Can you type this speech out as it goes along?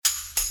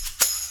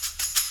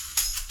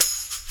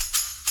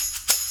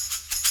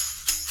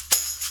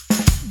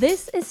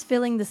This is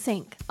Filling the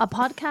Sink, a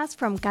podcast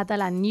from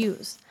Catalan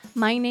News.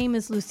 My name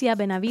is Lucía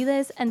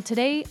Benavides, and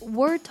today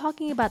we're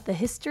talking about the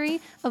history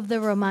of the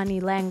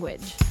Romani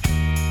language.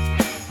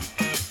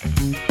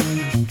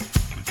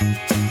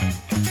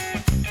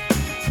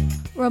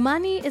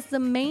 Romani is the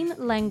main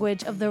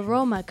language of the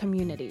Roma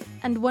community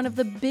and one of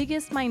the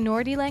biggest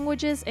minority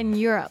languages in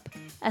Europe,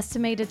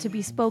 estimated to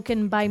be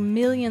spoken by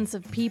millions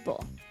of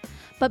people.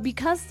 But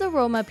because the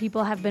Roma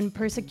people have been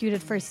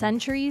persecuted for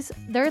centuries,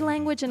 their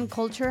language and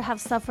culture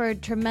have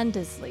suffered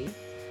tremendously.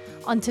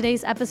 On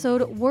today's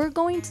episode, we're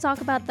going to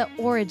talk about the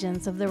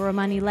origins of the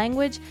Romani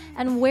language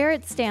and where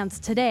it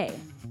stands today.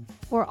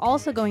 We're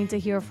also going to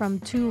hear from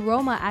two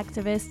Roma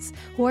activists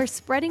who are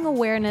spreading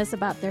awareness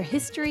about their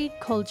history,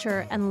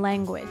 culture, and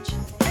language.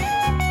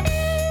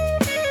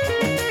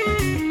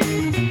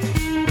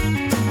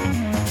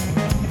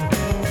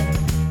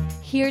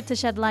 Here to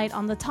shed light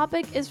on the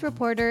topic is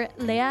reporter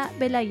Lea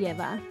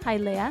Beliaeva. Hi,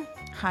 Lea.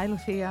 Hi,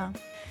 Lucía.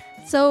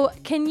 So,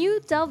 can you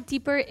delve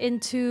deeper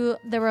into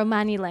the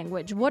Romani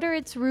language? What are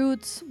its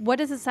roots? What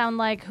does it sound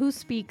like? Who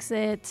speaks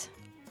it?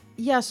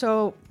 Yeah,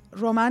 so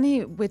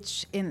Romani,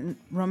 which in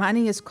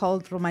Romani is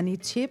called Romani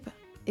Chip,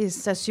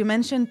 is, as you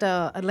mentioned,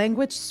 a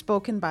language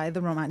spoken by the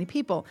Romani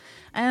people.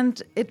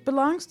 And it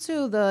belongs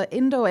to the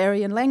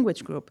Indo-Aryan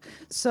language group.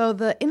 So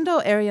the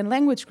Indo-Aryan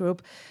language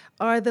group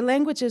are the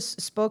languages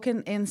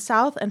spoken in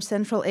South and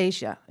Central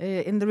Asia,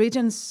 in the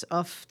regions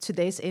of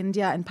today's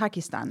India and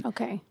Pakistan.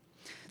 Okay.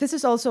 This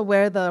is also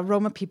where the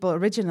Roma people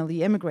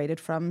originally immigrated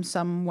from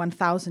some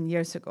 1,000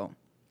 years ago.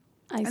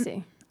 I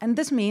see. And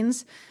this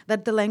means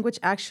that the language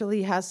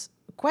actually has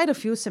quite a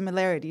few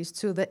similarities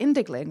to the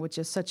Indic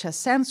languages such as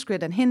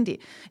Sanskrit and Hindi,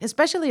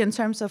 especially in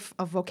terms of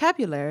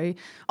vocabulary,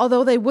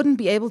 although they wouldn't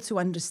be able to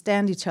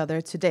understand each other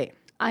today.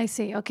 I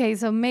see. Okay,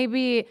 so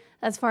maybe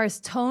as far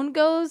as tone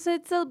goes,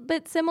 it's a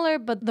bit similar,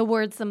 but the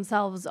words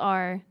themselves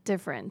are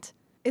different.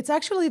 It's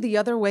actually the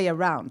other way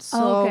around.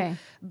 So okay.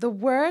 The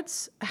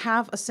words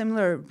have a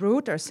similar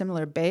root or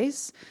similar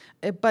base,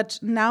 but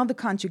now the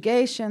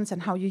conjugations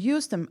and how you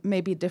use them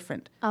may be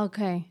different.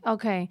 Okay.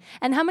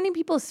 And how many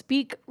people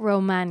speak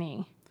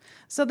Romani?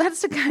 So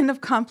that's a kind of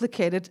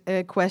complicated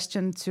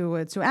question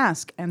to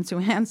ask and to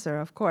answer,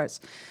 of course.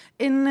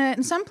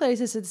 In some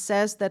places, it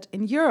says that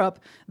in Europe,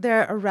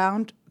 there are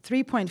around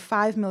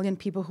 3.5 million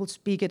people who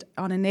speak it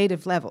on a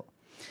native level.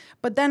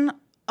 But then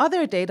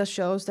other data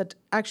shows that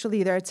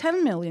actually there are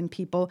 10 million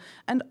people,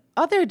 and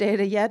other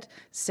data yet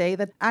say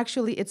that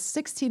actually it's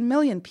 16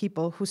 million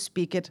people who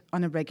speak it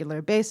on a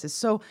regular basis.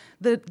 So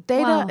the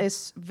data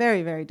is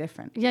very, very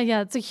different.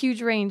 Yeah, it's a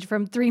huge range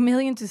from 3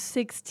 million to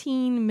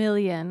 16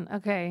 million.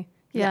 Okay.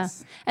 Yeah.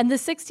 Yes. And the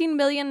 16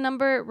 million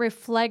number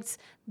reflects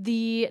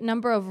the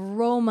number of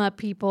Roma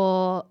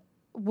people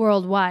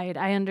worldwide,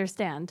 I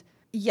understand.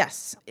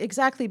 Yes,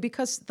 exactly.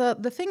 Because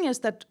the thing is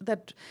that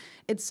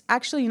it's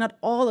actually not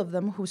all of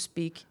them who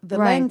speak the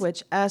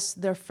language as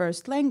their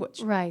first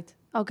language. Right.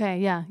 Okay,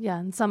 yeah.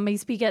 And some may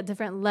speak at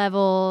different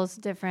levels,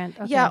 different...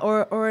 Okay. Yeah,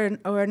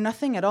 or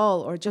nothing at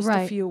all, or just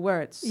a few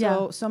words.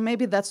 So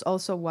maybe that's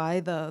also why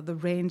the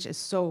range is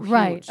so huge.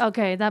 Right,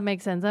 okay, that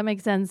makes sense.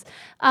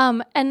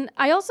 And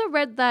I also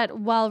read that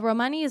while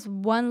Romani is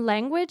one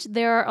language,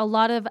 there are a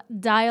lot of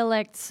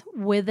dialects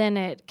within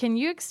it. Can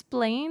you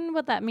explain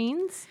what that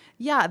means?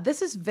 Yeah,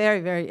 this is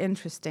very, very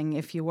interesting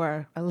if you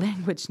were a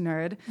language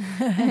nerd.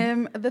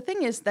 The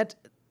thing is that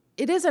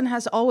it is and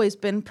has always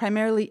been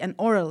primarily an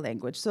oral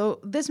language. So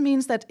this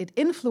means that it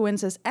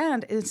influences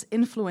and is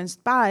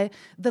influenced by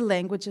the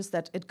languages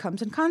that it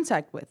comes in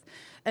contact with.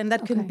 And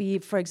that can be,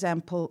 for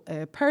example,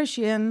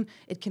 Persian,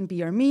 it can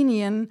be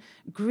Armenian,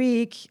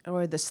 Greek,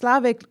 or the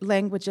Slavic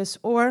languages,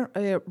 or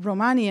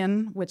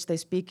Romanian, which they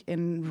speak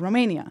in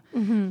Romania.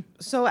 Mm-hmm.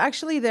 So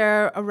actually there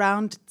are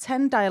around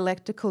 10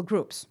 dialectical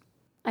groups.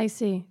 I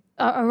see.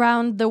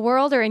 Around the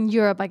world or in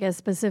Europe, I guess,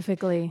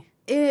 specifically?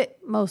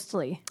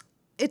 Mostly.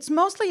 It's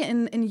mostly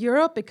in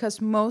Europe because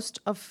most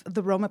of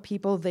the Roma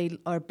people, they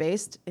are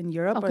based in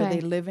Europe or they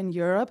live in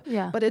Europe.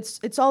 Yeah. But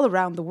it's all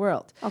around the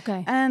world.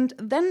 Okay. And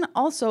then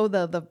also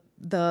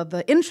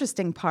the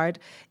interesting part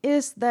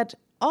is that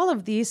all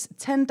of these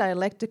 10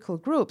 dialectical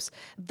groups,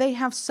 they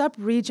have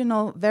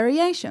sub-regional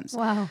variations.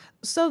 Wow.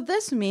 So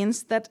this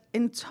means that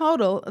in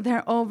total,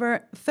 there are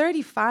over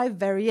 35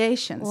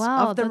 variations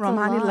of the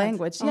Romani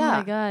language. Oh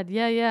my God,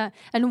 yeah.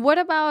 And what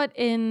about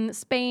in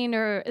Spain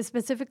or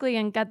specifically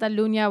in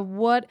Catalonia?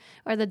 What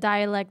are the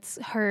dialects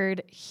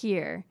heard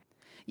here?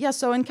 Yeah,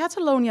 so in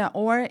Catalonia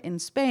or in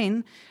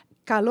Spain,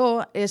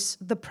 Caló is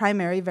the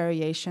primary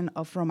variation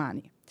of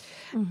Romani.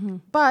 Mm-hmm.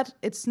 But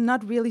it's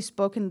not really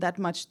spoken that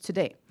much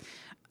today.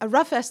 A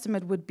rough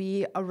estimate would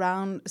be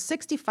around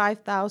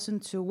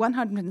 65,000 to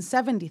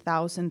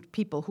 170,000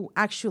 people who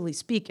actually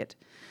speak it.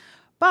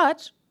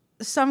 But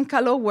some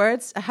Caló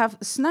words have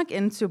snuck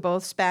into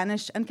both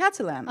Spanish and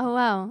Catalan. Oh,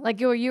 wow.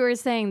 Like you were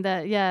saying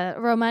that,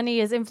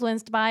 Romani is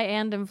influenced by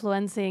and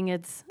influencing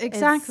its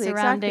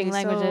surrounding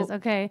languages. So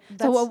okay.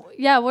 So,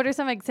 what are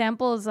some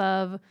examples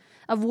of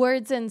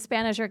words in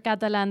Spanish or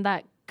Catalan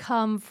that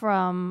come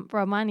from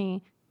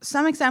Romani?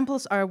 Some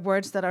examples are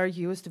words that are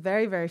used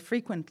very, very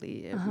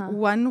frequently.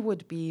 One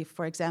would be,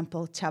 for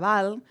example,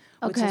 chaval,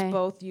 which is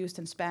both used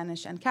in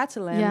Spanish and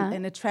Catalan,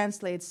 and it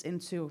translates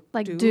into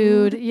like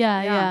dude.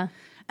 Yeah.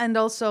 And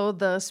also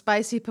the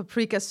spicy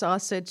paprika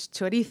sausage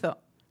chorizo.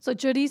 So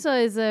chorizo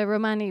is a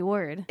Romani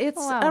word.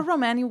 It's a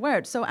Romani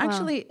word. So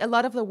actually, a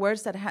lot of the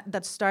words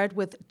that start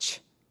with ch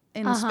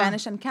in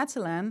Spanish and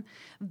Catalan,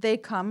 they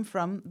come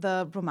from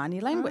the Romani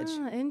language.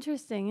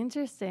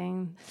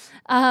 Interesting.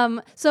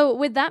 So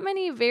with that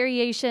many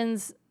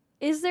variations,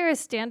 is there a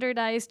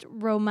standardized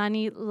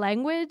Romani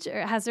language,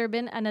 or has there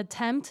been an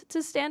attempt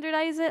to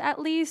standardize it at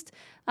least?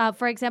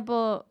 For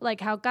example,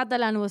 like how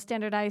Catalan was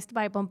standardized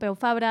by Pompeu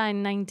Fabra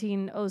in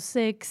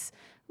 1906,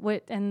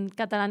 and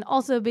Catalan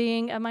also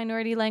being a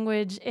minority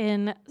language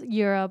in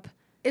Europe.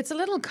 It's a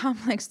little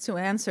complex to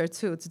answer,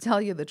 too, to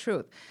tell you the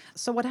truth.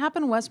 So what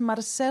happened was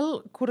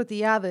Marcel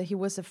Courtiade, he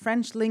was a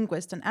French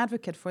linguist and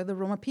advocate for the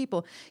Roma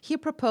people. He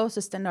proposed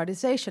a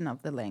standardization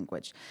of the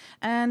language.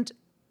 And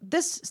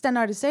this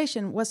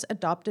standardization was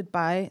adopted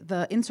by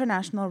the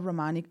International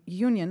Romani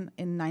Union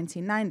in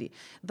 1990.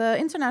 The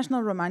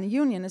International Romani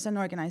Union is an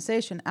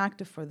organization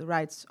active for the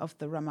rights of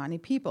the Romani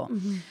people.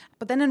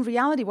 But then in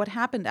reality, what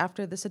happened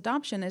after this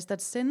adoption is that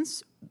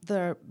since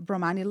the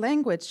Romani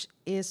language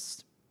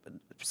is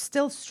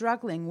still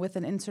struggling with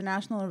an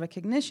international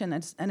recognition,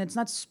 and it's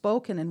not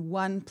spoken in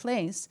one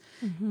place,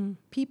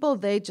 people,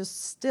 they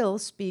just still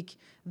speak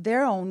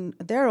their own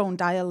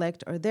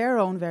dialect or their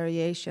own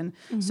variation.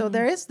 So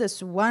there is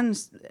this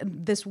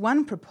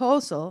one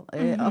proposal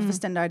of a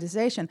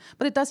standardization,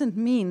 but it doesn't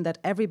mean that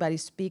everybody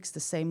speaks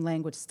the same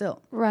language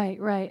still.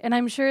 Right. And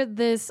I'm sure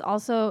this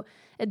also,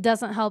 it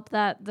doesn't help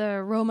that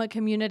the Roma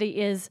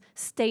community is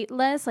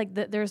stateless, like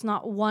there's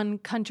not one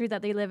country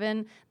that they live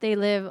in. They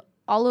live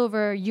all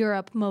over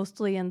Europe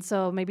mostly, and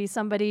so maybe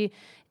somebody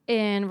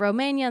in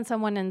Romania and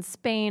someone in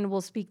Spain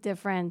will speak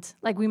different,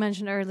 like we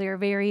mentioned earlier,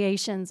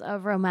 variations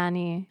of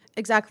Romani.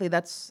 Exactly,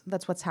 that's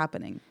what's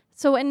happening.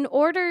 So in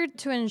order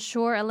to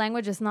ensure a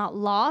language is not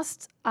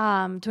lost,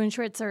 to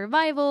ensure its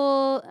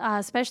survival,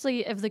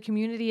 especially if the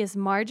community is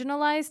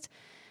marginalized,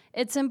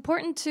 it's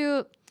important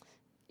to,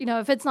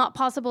 if it's not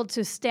possible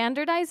to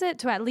standardize it,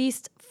 to at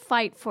least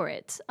fight for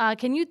it.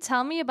 Can you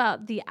tell me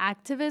about the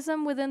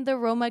activism within the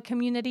Roma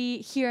community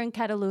here in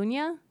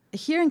Catalonia?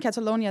 Here in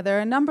Catalonia, there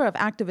are a number of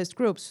activist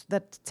groups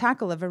that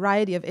tackle a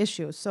variety of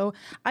issues. So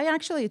I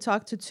actually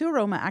talked to two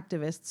Roma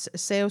activists,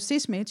 Seu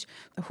Sismic,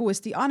 who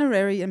is the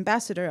honorary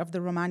ambassador of the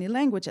Romani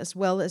language, as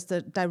well as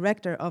the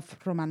director of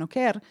Romano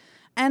Care,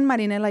 and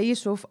Marinela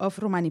Yusuf of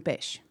Romani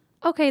Peș.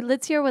 Okay,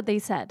 let's hear what they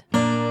said.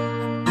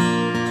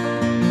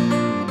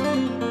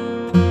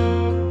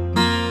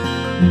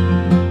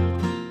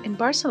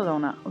 In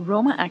Barcelona,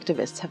 Roma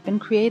activists have been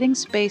creating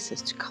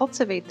spaces to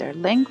cultivate their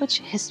language,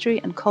 history,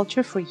 and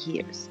culture for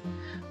years.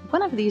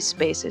 One of these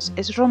spaces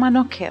is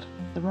Romano Care,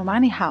 the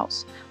Romani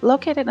house,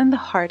 located in the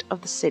heart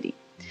of the city.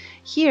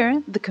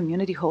 Here, the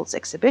community holds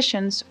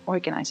exhibitions,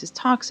 organizes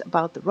talks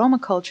about the Roma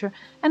culture,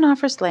 and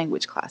offers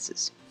language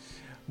classes.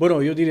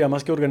 Bueno, yo diría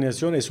más que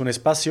organización, es un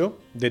espacio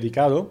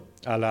dedicado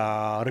a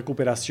la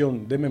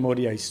recuperación de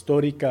memoria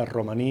histórica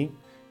romaní.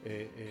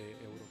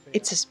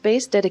 It's a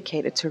space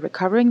dedicated to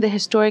recovering the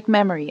historic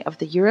memory of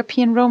the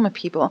European Roma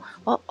people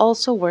while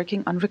also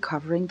working on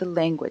recovering the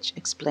language,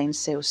 explains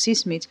Seu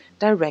Sismic,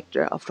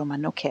 director of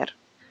Romano Care.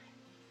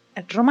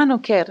 At Romano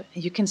Care,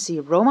 you can see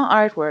Roma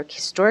artwork,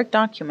 historic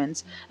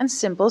documents, and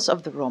symbols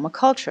of the Roma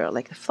culture,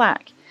 like the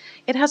flag.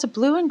 It has a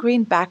blue and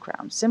green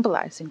background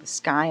symbolizing the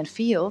sky and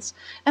fields,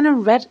 and a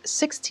red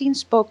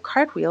 16-spoke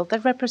cartwheel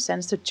that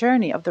represents the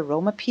journey of the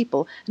Roma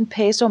people and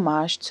pays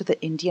homage to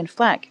the Indian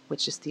flag,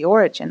 which is the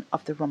origin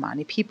of the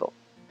Romani people.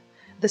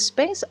 The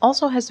space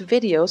also has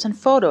videos and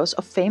photos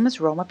of famous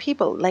Roma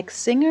people like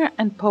singer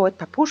and poet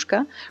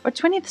Papushka or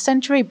 20th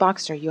century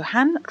boxer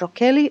Johann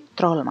Rocheli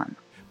Trollman.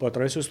 A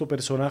través de este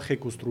personaje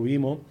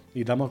construimos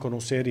y damos a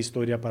conocer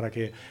historia para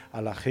que a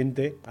la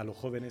gente, a los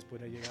jóvenes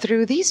pueda llegar.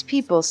 Through these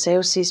people,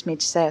 Seu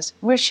Sismic says,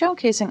 we're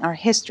showcasing our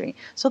history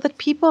so that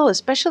people,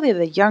 especially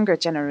the younger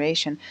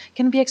generation,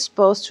 can be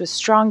exposed to a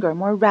stronger,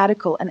 more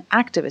radical and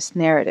activist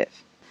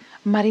narrative.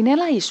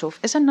 Marinela Yusuf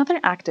is another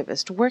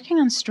activist working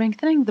on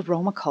strengthening the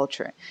Roma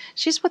culture.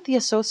 She's with the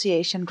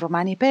association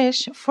Romani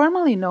Peș,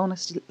 formerly known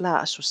as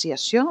la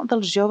Asociación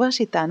dels Joves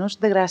Gitanos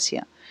de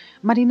Gràcia.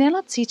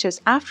 Marinela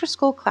teaches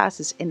after-school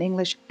classes in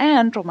English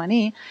and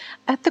Romani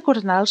at the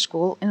Cornell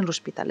School in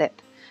L'Hospitalet.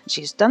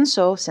 She's done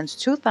so since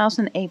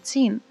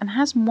 2018 and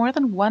has more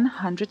than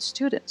 100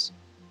 students.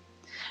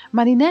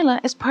 Marinela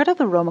is part of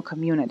the Roma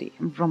community.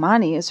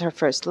 Romani is her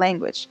first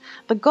language.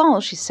 The goal,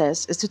 she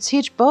says, is to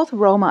teach both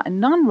Roma and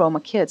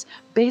non-Roma kids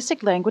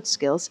basic language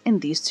skills in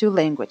these two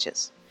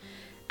languages.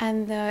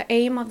 And the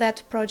aim of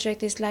that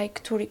project is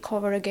like to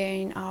recover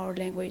again our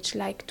language,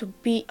 like to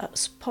be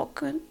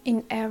spoken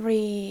in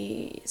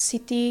every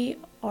city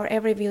or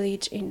every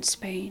village in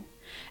Spain,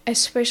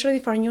 especially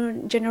for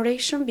new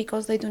generation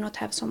because they do not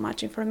have so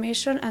much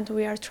information, and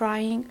we are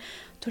trying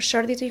to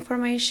share this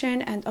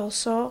information and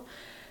also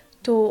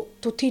to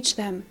teach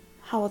them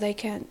how they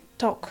can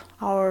talk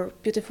our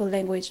beautiful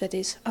language that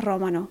is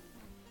Romano.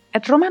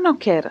 At Romano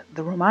Cher,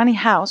 the Romani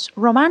house,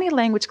 Romani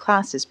language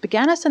classes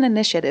began as an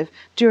initiative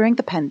during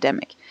the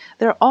pandemic.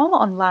 They're all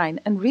online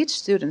and reach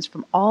students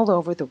from all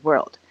over the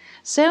world.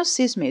 Seo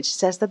Sismic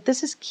says that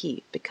this is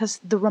key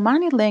because the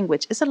Romani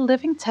language is a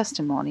living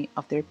testimony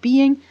of their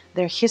being,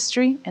 their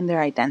history, and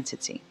their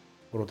identity.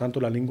 Por lo tanto,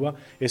 la lengua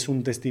es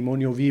un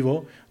testimonio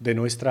vivo de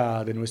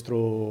nuestro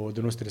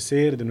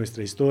ser, de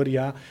nuestra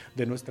historia,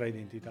 de nuestra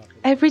identidad.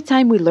 Every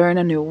time we learn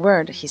a new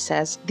word, he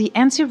says, the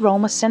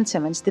anti-Roma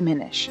sentiments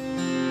diminish.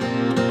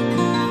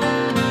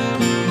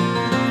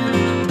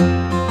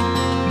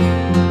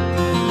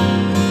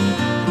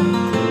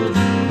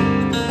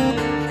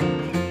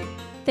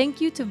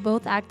 Thank you to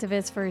both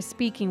activists for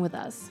speaking with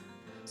us.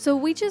 So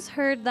we just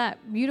heard that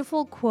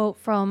beautiful quote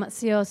from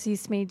Seo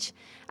Sismic.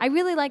 I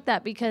really like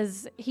that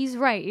because he's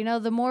right. You know,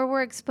 the more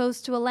we're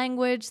exposed to a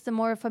language, the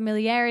more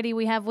familiarity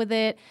we have with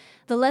it,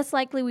 the less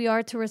likely we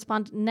are to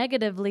respond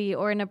negatively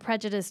or in a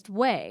prejudiced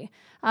way.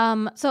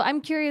 So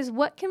I'm curious,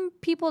 what can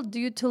people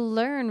do to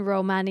learn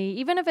Romani,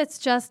 even if it's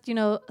just, you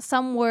know,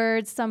 some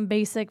words, some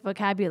basic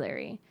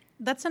vocabulary?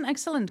 That's an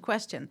excellent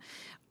question.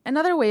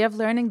 Another way of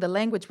learning the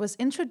language was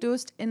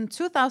introduced in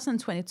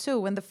 2022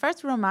 when the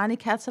first Romani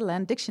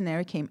Catalan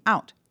dictionary came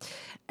out.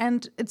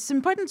 And it's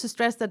important to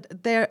stress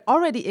that there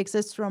already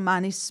exists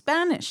Romani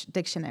Spanish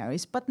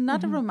dictionaries, but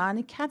not a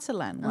Romani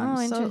Catalan one.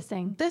 Oh,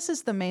 interesting. So this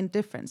is the main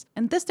difference.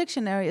 And this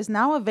dictionary is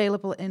now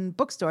available in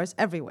bookstores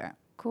everywhere.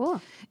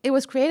 Cool. It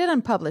was created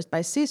and published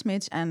by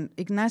Sismic and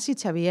Ignasi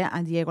Xavier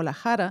and Diego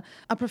Lajara,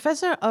 a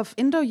professor of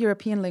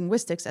Indo-European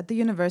linguistics at the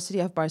University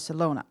of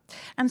Barcelona.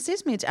 And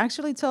Sismic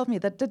actually told me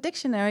that the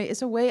dictionary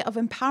is a way of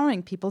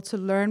empowering people to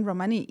learn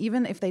Romani,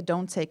 even if they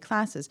don't take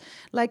classes.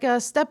 Like a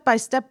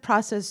step-by-step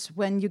process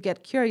when you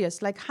get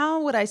curious, like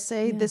how would I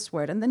say this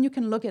word? And then you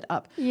can look it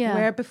up. Yeah.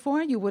 Where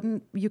before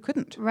you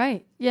couldn't.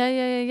 Right.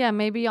 Yeah.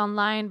 Maybe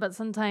online, but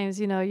sometimes,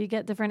 you know, you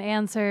get different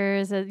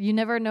answers. You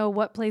never know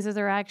what places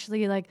are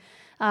actually like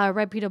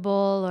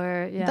reputable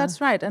or That's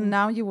right. And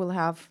now you will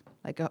have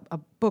like a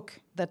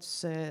book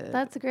that's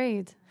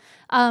great.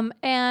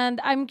 And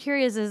I'm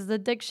curious, is the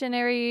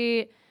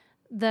dictionary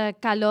the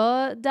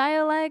Caló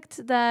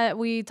dialect that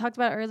we talked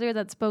about earlier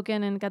that's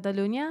spoken in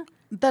Catalonia?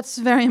 That's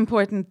very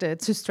important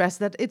to stress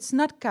that it's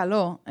not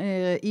Caló,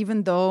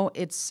 even though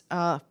it's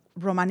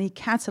Romani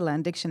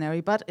Catalan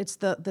dictionary, but it's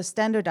the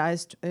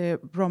standardized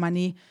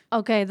Romani.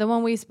 Okay, the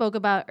one we spoke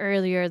about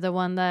earlier, the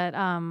one that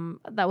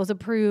that was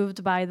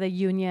approved by the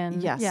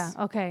union. Yes. Yeah.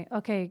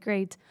 Okay,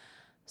 great.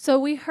 So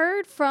we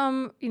heard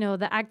from, you know,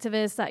 the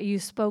activists that you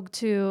spoke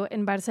to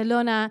in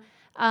Barcelona.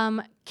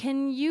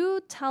 Can you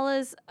tell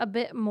us a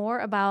bit more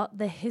about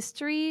the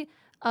history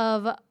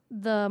of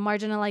the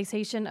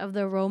marginalization of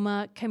the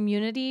Roma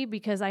community?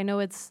 Because I know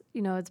it's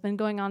been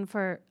going on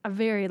for a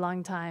very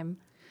long time.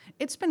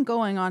 It's been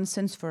going on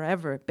since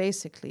forever,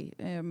 basically.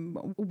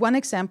 One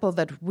example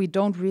that we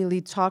don't really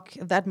talk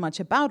that much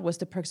about was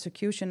the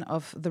persecution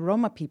of the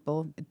Roma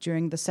people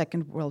during the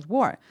Second World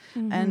War.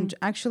 Mm-hmm. And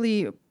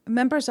actually,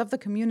 members of the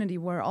community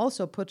were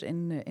also put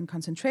in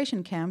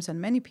concentration camps,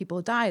 and many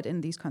people died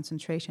in these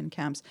concentration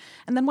camps.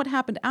 And then what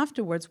happened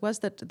afterwards was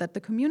that the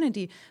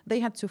community, they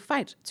had to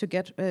fight to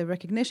get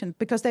recognition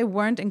because they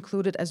weren't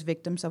included as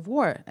victims of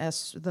war,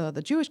 as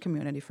the Jewish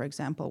community, for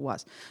example,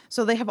 was.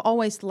 So they have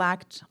always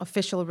lacked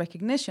official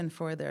recognition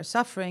for their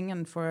suffering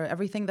and for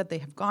everything that they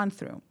have gone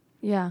through.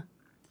 Yeah.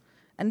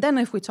 And then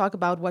if we talk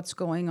about what's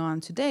going on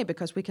today,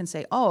 because we can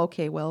say, oh,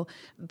 okay, well,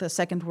 the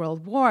Second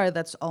World War,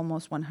 that's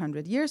almost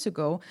 100 years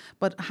ago,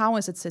 but how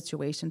is its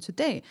situation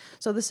today?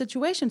 So the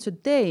situation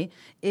today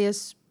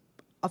is,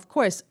 of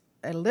course,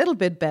 a little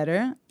bit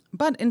better.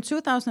 But in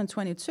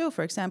 2022,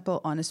 for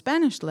example, on a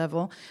Spanish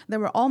level, there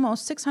were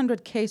almost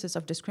 600 cases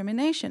of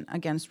discrimination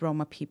against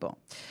Roma people.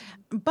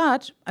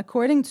 But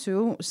according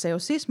to Seo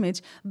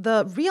Sismic,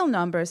 the real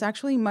number is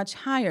actually much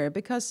higher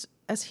because,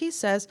 as he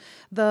says,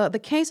 the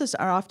cases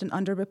are often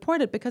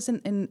underreported because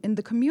in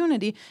the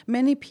community,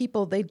 many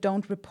people, they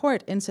don't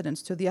report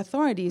incidents to the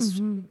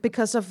authorities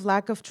because of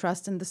lack of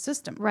trust in the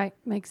system. Right.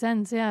 Makes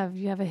sense. Yeah. If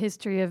you have a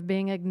history of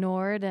being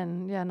ignored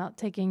and not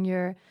taking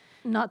your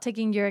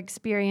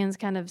experience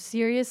kind of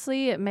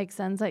seriously, it makes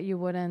sense that you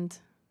wouldn't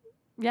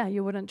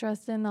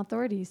trust in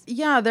authorities.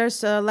 Yeah,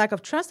 there's a lack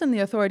of trust in the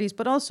authorities,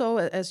 but also,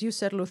 as you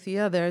said,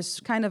 Lucía, there's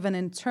kind of an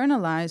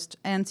internalized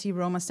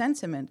anti-Roma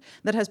sentiment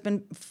that has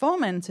been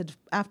fomented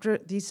after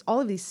all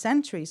of these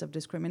centuries of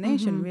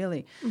discrimination,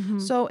 really. Mm-hmm.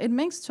 So it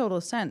makes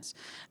total sense.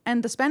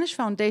 And the Spanish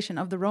Foundation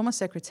of the Roma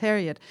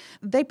Secretariat,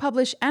 they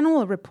publish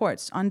annual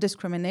reports on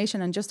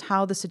discrimination and just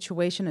how the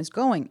situation is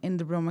going in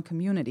the Roma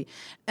community.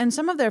 And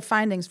some of their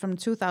findings from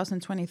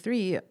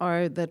 2023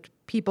 are that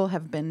people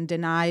have been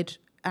denied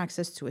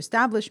access to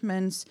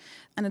establishments,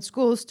 and at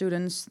school,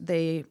 students,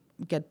 they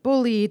get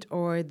bullied,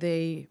 or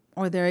there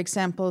are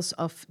examples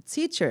of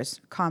teachers'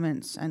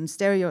 comments and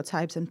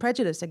stereotypes and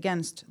prejudice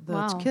against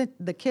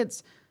the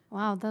kids.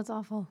 Wow, that's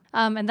awful.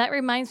 And that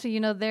reminds me,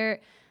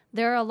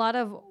 there are a lot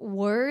of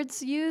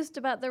words used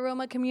about the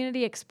Roma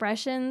community,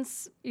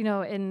 expressions,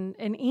 in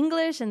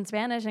English and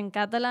Spanish and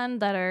Catalan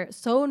that are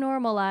so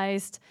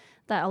normalized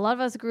that a lot of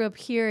us grew up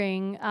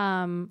hearing,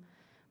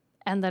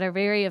 and that are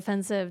very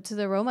offensive to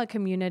the Roma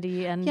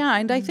community. And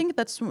I think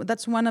that's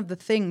one of the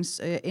things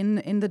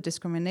in the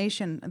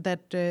discrimination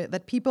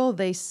that people,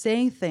 they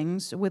say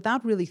things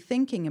without really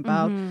thinking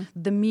about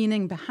the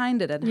meaning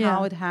behind it and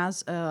how it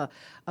has a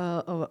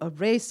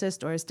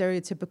racist or a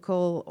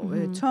stereotypical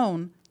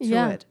tone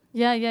to it.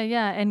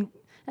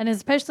 And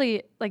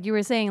especially, like you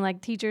were saying,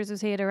 like teachers who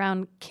say it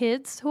around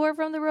kids who are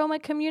from the Roma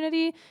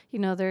community,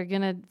 they're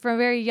gonna from a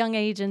very young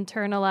age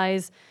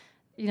internalize,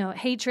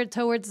 hatred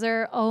towards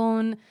their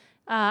own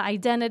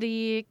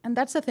identity. And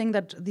that's the thing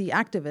that the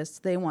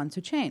activists, they want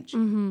to change.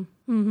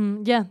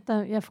 Yeah,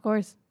 of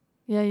course.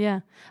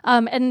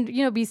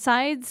 And,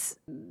 besides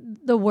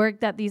the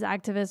work that these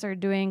activists are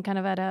doing kind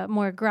of at a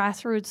more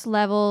grassroots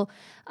level,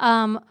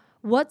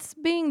 what's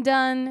being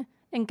done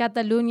in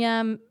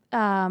Catalonia,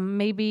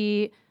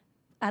 maybe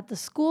at the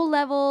school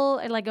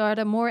level, or at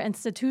a more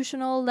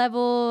institutional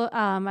level,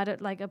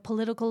 at a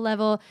political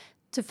level,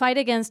 to fight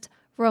against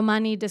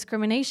Romani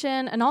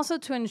discrimination and also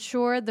to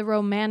ensure the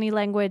Romani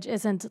language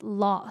isn't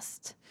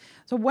lost?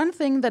 So one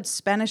thing that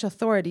Spanish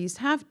authorities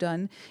have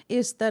done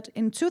is that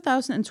in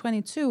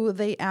 2022,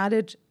 they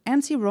added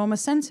anti-Roma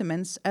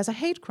sentiments as a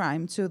hate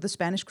crime to the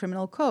Spanish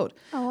criminal code.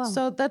 Oh, wow.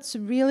 So that's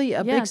really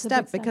a big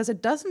step because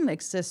it doesn't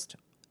exist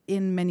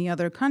in many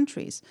other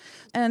countries.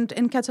 And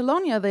in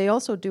Catalonia, they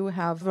also do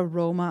have a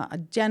Roma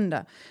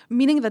agenda,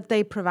 meaning that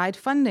they provide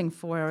funding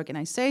for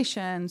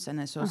organizations and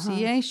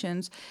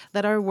associations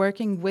that are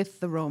working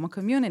with the Roma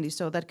community.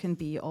 So that can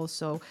be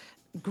also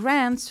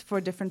grants for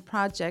different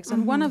projects.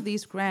 And one of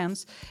these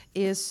grants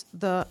is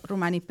the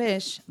Romani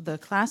Pesh, the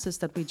classes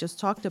that we just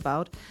talked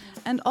about,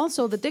 and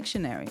also the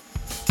dictionary.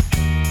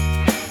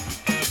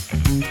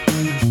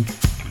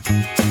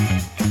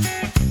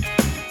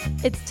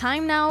 It's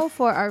time now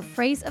for our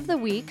phrase of the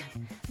week.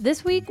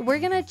 This week, we're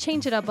going to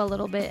change it up a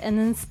little bit. And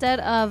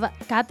instead of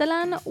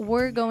Catalan,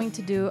 we're going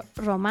to do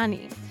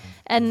Romani.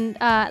 And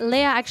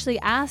Lea actually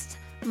asked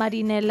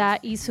Marinela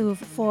Isuf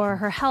for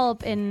her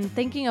help in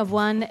thinking of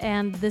one,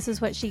 and this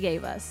is what she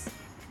gave us.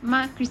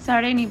 Ma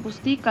krisaren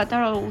pustik,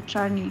 Katar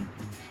ucharni.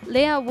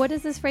 Lea, what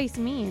does this phrase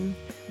mean?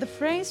 The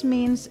phrase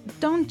means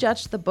don't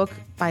judge the book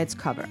by its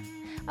cover.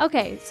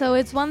 Okay, so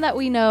it's one that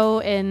we know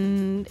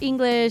in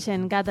English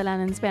and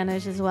Catalan and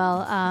Spanish as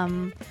well.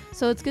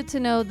 So it's good to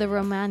know the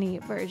Romani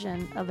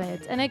version of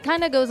it. And it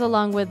kind of goes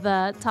along with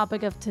the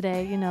topic of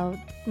today,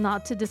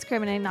 not to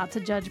discriminate, not to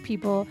judge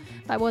people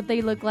by what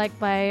they look like,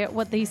 by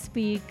what they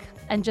speak,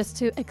 and just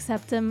to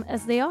accept them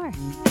as they are.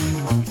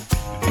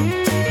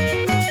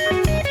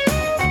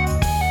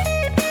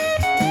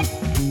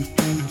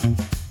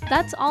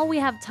 That's all we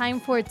have time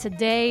for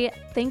today.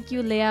 Thank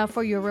you, Lea,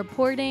 for your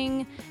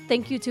reporting.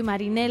 Thank you to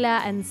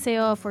Marinela and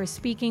Seo for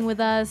speaking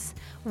with us.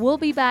 We'll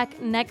be back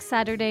next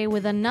Saturday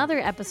with another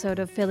episode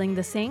of Filling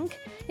the Sink.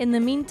 In the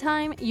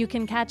meantime, you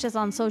can catch us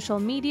on social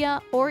media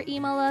or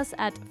email us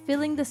at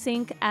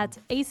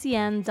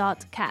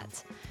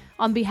fillingthesink@acn.cat.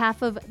 On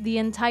behalf of the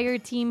entire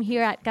team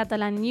here at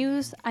Catalan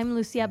News, I'm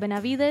Lucía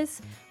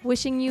Benavides,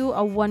 wishing you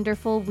a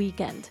wonderful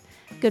weekend.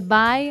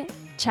 Goodbye,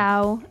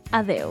 ciao,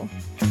 adeu.